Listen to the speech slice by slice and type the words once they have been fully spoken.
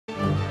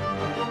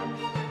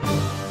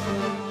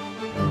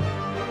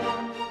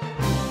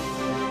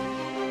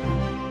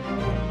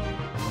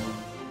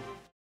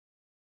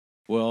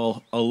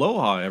Well,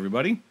 aloha,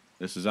 everybody.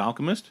 This is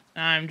Alchemist,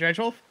 I'm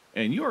Dredgewolf.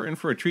 and you are in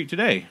for a treat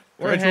today.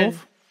 We're Dredgewolf,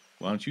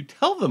 why don't you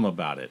tell them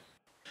about it?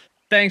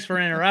 Thanks for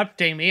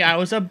interrupting me. I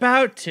was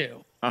about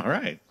to. All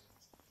right.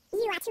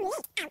 You are too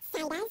late,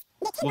 outsiders.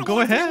 The Well, keyboard go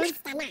is your ahead.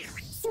 master now.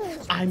 Soon,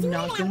 I'm you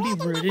not will going to awaken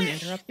be rude the and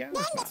flash. interrupt you. Then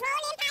the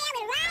troll empire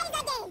will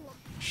rise again.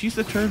 She's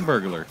the turd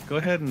burglar. Go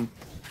ahead and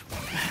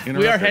interrupt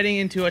We are her. heading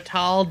into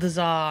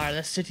Atal'Dazar,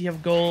 the city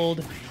of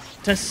gold,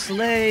 to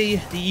slay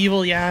the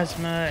evil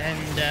Yasma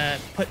and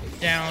put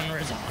down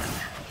Razan.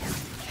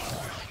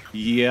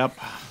 Yep.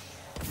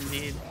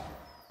 Indeed.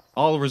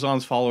 All of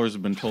Razan's followers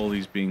have been told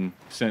he's being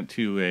sent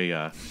to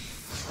a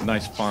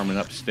nice farm in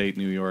upstate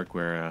New York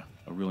where a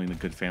really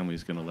good family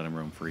is going to let him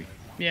roam free.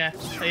 Yeah.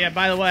 So yeah,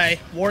 by the way,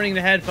 warning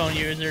to headphone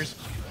users,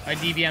 my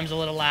DBM's a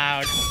little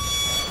loud.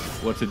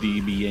 What's a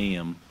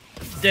DBAM?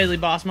 Daily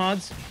boss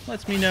mods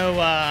lets me know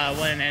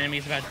when an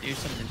enemy's about to do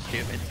something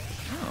stupid.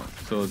 Oh,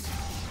 so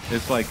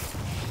it's like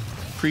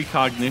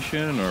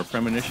precognition or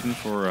premonition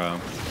for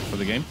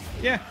the game?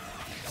 Yeah.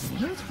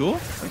 That's cool.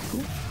 That's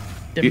cool.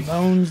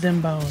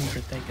 Them bones are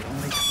thinking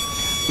only.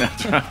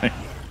 That's right.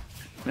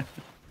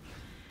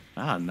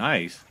 Ah,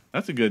 nice.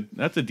 That's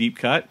a deep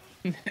cut.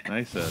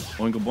 Nice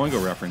Boingo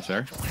Boingo reference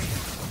there.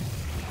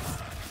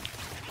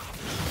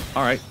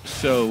 All right,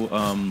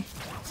 so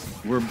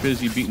we're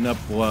busy beating up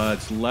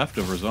what's left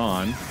of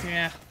Razan.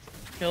 Yeah.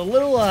 A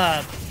little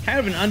kind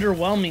of an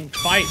underwhelming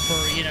fight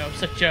for,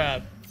 such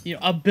a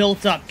a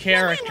built-up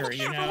character,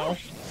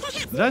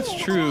 That's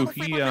true.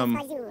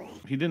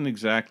 He didn't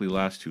exactly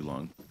last too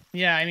long.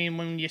 Yeah, I mean,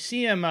 when you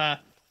see him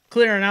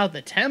clearing out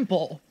the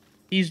temple,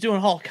 he's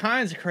doing all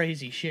kinds of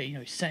crazy shit.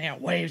 He's sending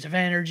out waves of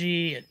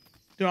energy and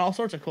doing all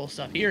sorts of cool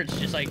stuff. Here, it's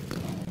just like,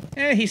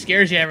 he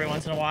scares you every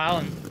once in a while,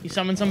 and he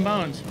summons some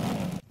bones.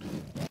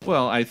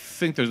 Well, I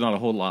think there's not a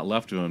whole lot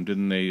left of him.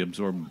 Didn't they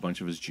absorb a bunch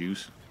of his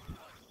juice?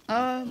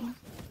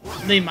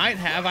 They might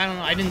have. I don't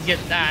know. I didn't get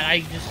that.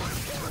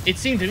 It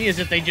seemed to me as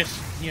if they just,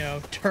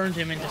 turned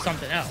him into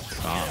something else.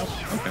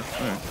 Oh, okay.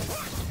 All right.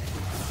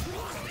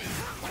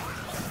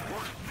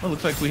 Well,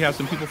 looks like we have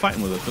some people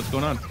fighting with us. What's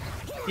going on?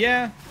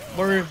 Yeah,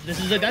 this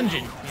is a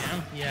dungeon,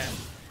 Yeah.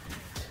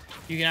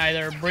 You can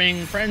either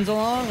bring friends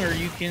along, or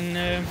you can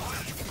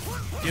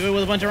do it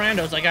with a bunch of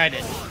randos like I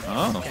did.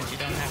 Oh. Because you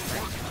don't have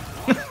friends.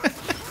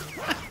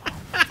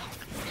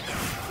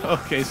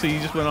 Okay, so you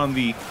just went on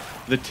the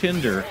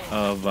Tinder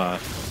of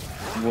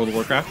World of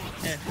Warcraft?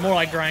 Yeah, more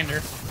like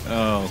Grinder.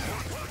 Oh,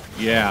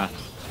 yeah.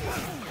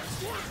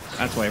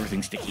 That's why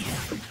everything's sticky.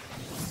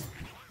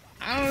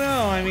 I don't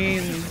know. I mean,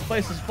 this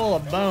place is full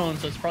of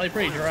bones, so it's probably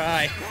pretty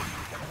dry.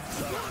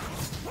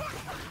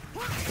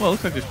 Well, it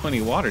looks like there's plenty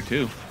of water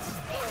too.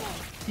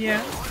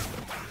 Yeah.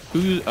 So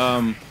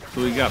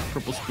we got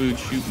purple spooge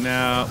shooting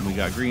out, and we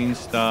got green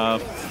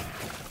stuff.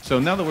 So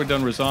now that we're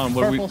done Razan,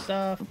 what Purple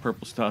stuff.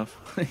 Purple stuff.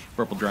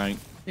 Purple drying.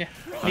 Yeah.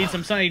 Need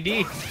some Sunny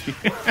D.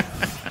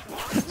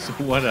 So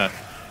what are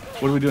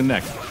we doing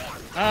next?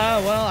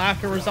 Well,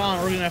 after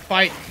Razan, we're gonna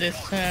fight this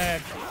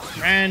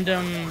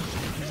random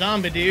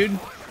zombie dude.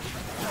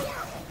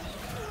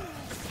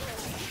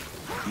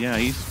 Yeah,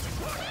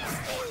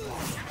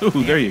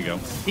 Ooh, there you go.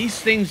 These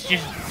things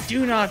just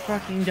do not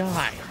fucking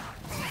die.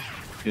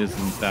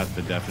 Isn't that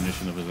the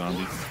definition of a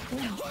zombie?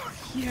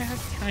 Yeah,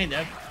 kind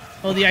of.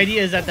 Well, the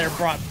idea is that they're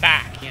brought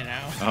back,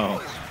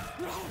 Oh.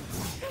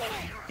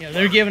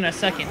 They're given a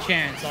second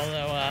chance,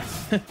 although,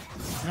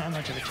 not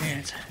much of a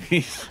chance.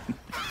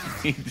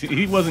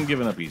 He wasn't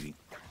giving up easy.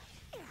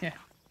 Yeah.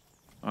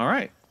 All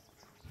right.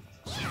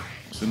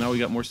 So now we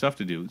got more stuff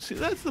to do. See,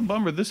 that's the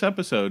bummer. This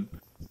episode,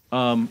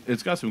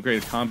 it's got some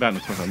great combat, and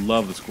of course, I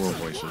love the squirrel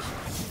voices.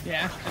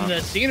 Yeah, and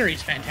the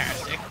scenery's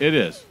fantastic. It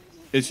is.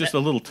 It's just a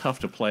little tough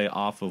to play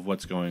off of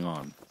what's going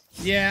on.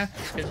 Yeah,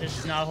 because there's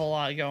just not a whole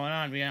lot going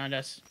on beyond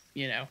us,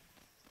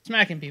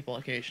 smacking people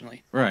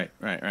occasionally. Right.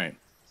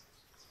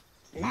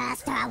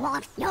 Master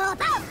wants your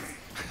bones.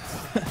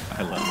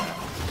 I love that.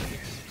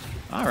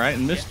 All right,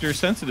 and Mr.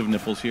 Sensitive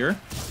Nipples here.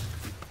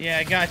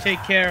 Yeah,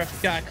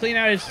 gotta clean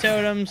out his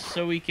totems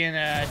so we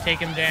can take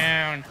him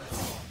down.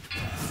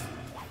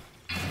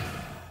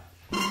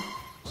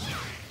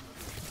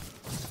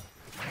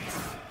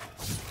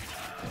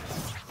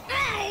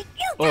 Hey,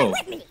 you come Oh,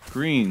 with me.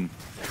 green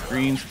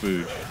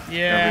spooge.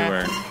 Yeah.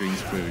 Everywhere, green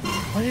spooge.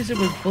 What is it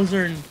with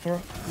Blizzard and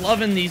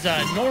loving these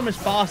enormous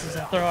bosses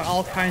that throw out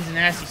all kinds of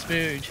nasty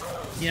spooge?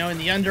 In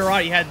the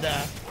Underrot, you had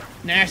the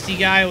nasty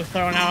guy with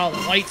throwing out all the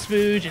white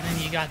spooge, and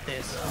then you got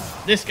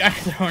this guy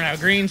throwing out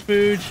green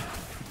spooge.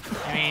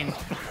 I mean,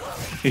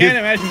 can't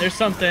imagine there's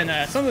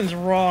something's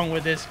wrong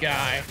with this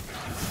guy.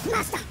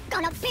 Master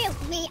gonna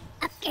build me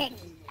again.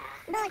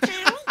 Both are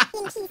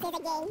in pieces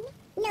again.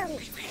 No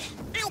master.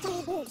 I can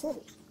rebuild him.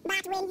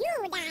 But when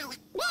you die, there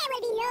will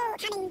be no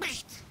coming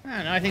back. I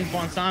don't know, I think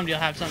Bonsomdi will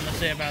have something to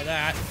say about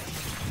that.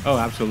 Oh,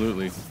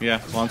 absolutely.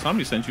 Yeah, well,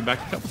 somebody sent you back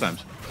a couple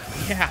times.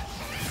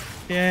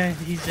 Yeah,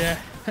 he's,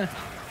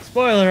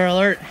 spoiler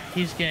alert,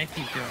 he's gonna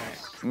keep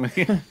doing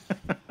it.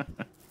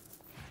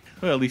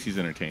 Well, at least he's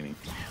entertaining.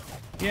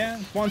 Yeah,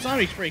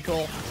 Bonsomdi's pretty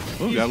cool.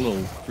 Oh, got a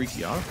little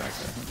freaky artifact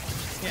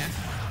there. Yeah.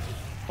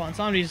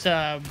 Bonsomni's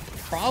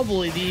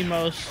probably the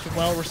most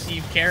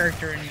well-received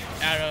character in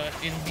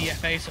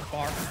BFA so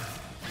far.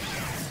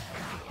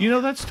 You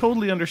know, that's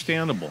totally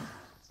understandable.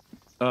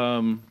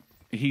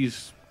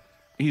 He's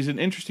an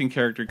interesting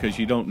character because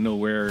you don't know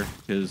where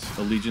his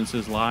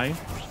allegiances lie,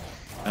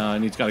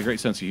 and he's got a great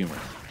sense of humor.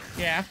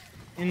 Yeah,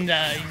 and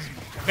he's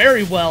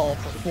very well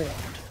performed.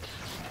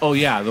 Oh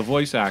yeah, the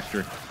voice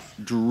actor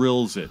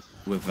drills it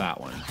with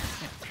that one.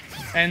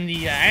 And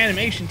the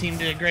animation team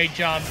did a great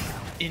job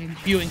in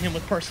imbuing him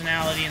with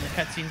personality in the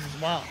cutscenes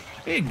as well.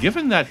 Hey,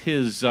 given that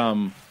his,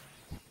 you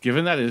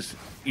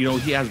know,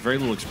 he has very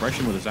little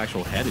expression with his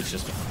actual head, it's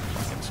just a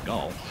fucking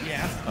skull.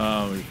 Yeah.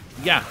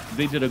 Yeah,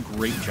 they did a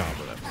great job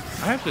with it.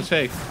 I have to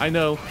say, I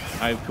know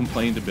I've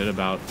complained a bit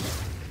about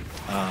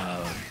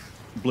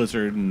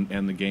Blizzard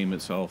and the game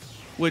itself,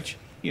 which,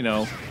 you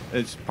know,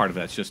 it's part of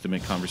that's just to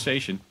make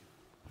conversation.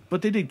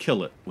 But they did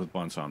kill it with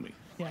Bonsomni.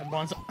 Yeah,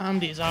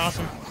 Bonsomni is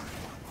awesome.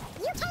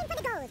 You came for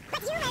the gold,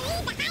 but you may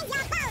leave behind your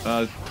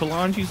foes.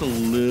 Talanji's a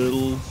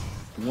little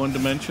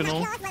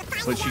one-dimensional,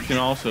 but she can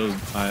also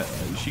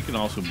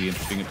be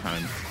interesting at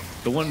times.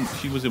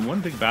 She was in one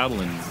big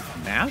battle in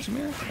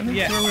Nazmir, I think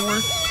is where we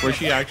were, where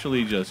she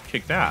actually just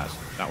kicked ass.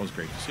 That was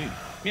great to see.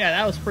 Yeah,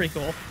 that was pretty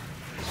cool.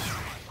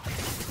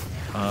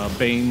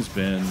 Bane's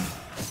been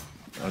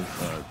a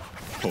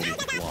total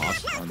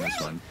loss on this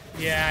one.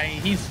 Yeah,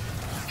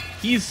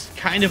 he's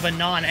kind of a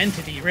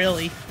non-entity,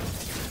 really.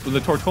 But the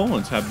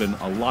Tortolans have been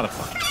a lot of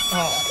fun.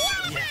 Oh,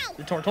 yeah,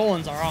 the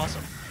Tortolans are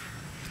awesome.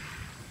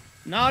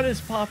 Not as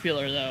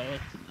popular, though.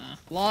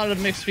 A lot of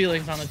mixed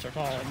feelings on the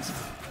Tortolans.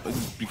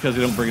 Because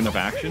they don't bring enough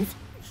action?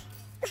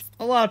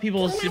 A lot of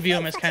people view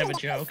them as kind of a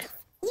joke.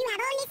 You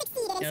have only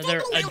succeeded in You know,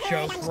 they're strengthening a my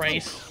joke own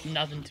race,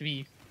 nothing to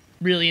be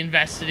really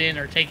invested in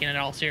or taken at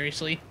all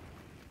seriously.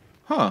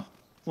 Huh.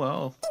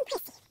 Well,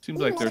 seems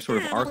like they're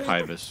sort of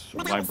archivists,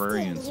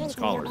 librarians, and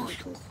scholars.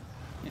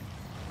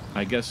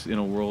 I guess in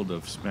a world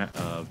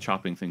of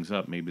chopping things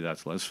up, maybe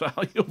that's less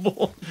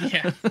valuable.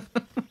 Yeah.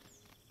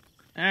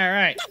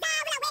 Alright. The Tsar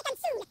will awaken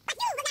soon, but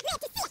you will not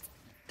live to see it.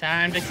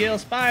 Time to kill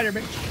Spider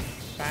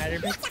Bitch. Spider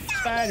Bitch,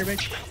 Spider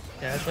Bitch.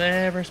 Does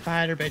whatever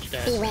Spider Bitch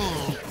does.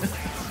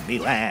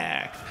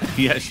 Beware.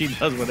 Yeah, she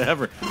does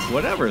whatever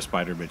a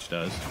spider bitch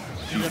does.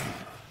 She's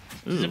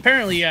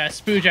apparently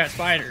spooge at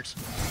spiders.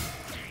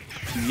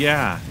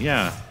 Yeah.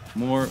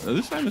 More.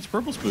 This time it's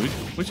purple spooge,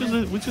 which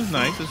is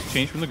nice. It's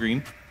changed from the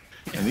green,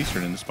 and these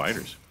turn into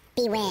spiders.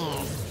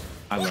 Beware.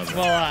 I love it.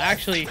 Well,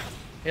 actually,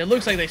 it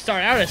looks like they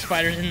start out as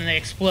spiders and then they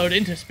explode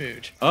into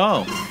spooge.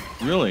 Oh,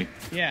 really?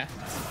 Yeah.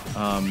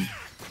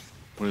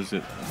 What is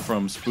it?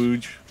 From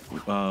spooge we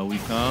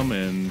come,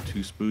 and to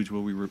spooge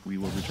we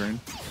will return.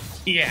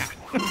 Yeah.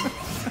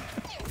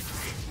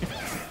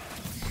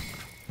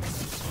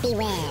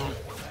 Beware.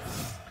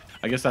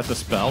 I guess that's a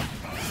spell.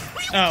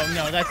 Oh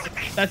no,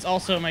 that's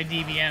also my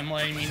DBM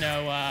letting me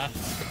know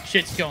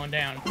shit's going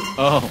down.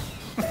 Oh,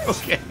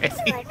 okay.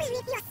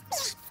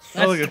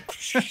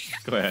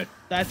 Go ahead.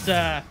 That's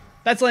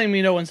letting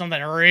me know when something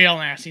real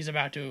nasty's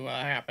about to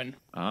happen.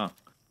 Ah.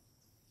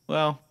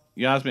 Well,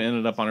 Yasmin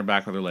ended up on her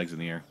back with her legs in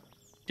the air.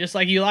 Just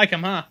like you like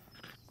them, huh?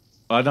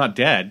 Not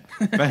dead.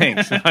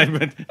 Thanks.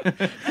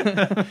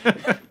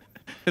 The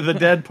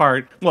dead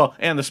part. Well,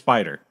 and the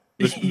spider.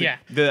 Yeah.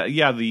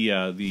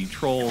 The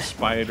troll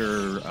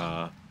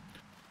spider.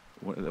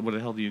 What the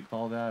hell do you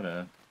call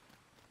that?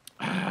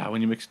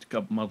 When you mix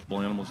multiple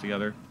animals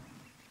together.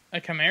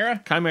 A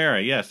chimera? Chimera.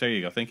 Yes, there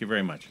you go. Thank you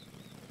very much.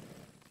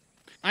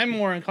 I'm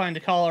more inclined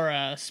to call her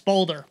a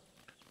spolder.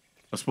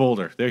 A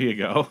spolder. There you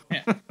go.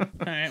 Yeah. All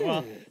right.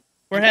 Well,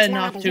 we're heading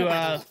off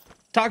to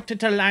talk to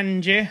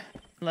Talanji.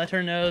 Let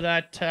her know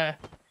that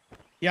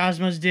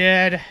Yasma's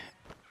dead.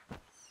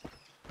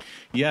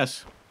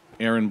 Yes,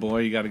 Aaron boy,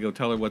 you got to go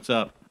tell her what's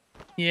up.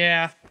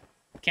 Yeah.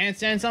 Can't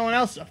send someone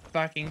else to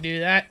fucking do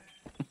that.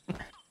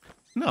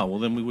 No, well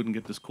then we wouldn't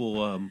get this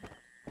cool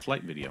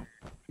flight video.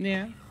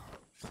 Yeah.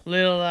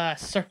 Little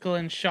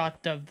circling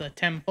shot of the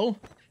temple.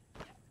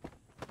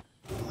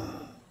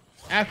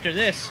 After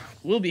this,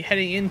 we'll be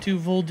heading into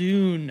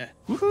Vol'dun.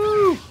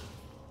 Woohoo!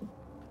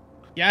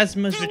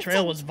 Yasma's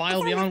betrayal was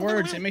vile beyond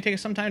words. It may take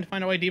us some time to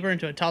find our way deeper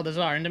into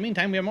Atal'Dazar. In the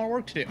meantime, we have more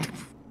work to do.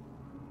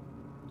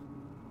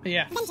 But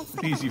yeah,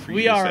 Easy for you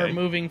we to are say.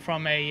 moving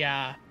from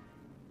a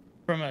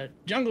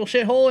jungle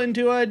shithole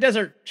into a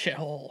desert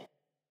shithole.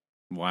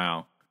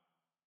 Wow.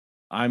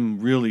 I'm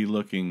really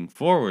looking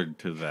forward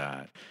to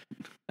that.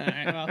 All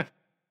right, well,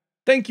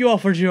 thank you all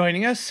for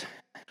joining us.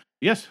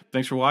 Yes,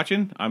 thanks for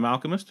watching. I'm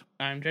Alchemist.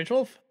 I'm Drench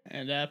Wolf,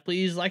 and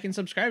please like and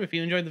subscribe if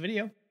you enjoyed the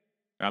video.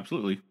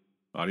 Absolutely.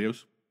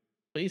 Adios.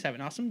 Please have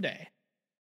an awesome day.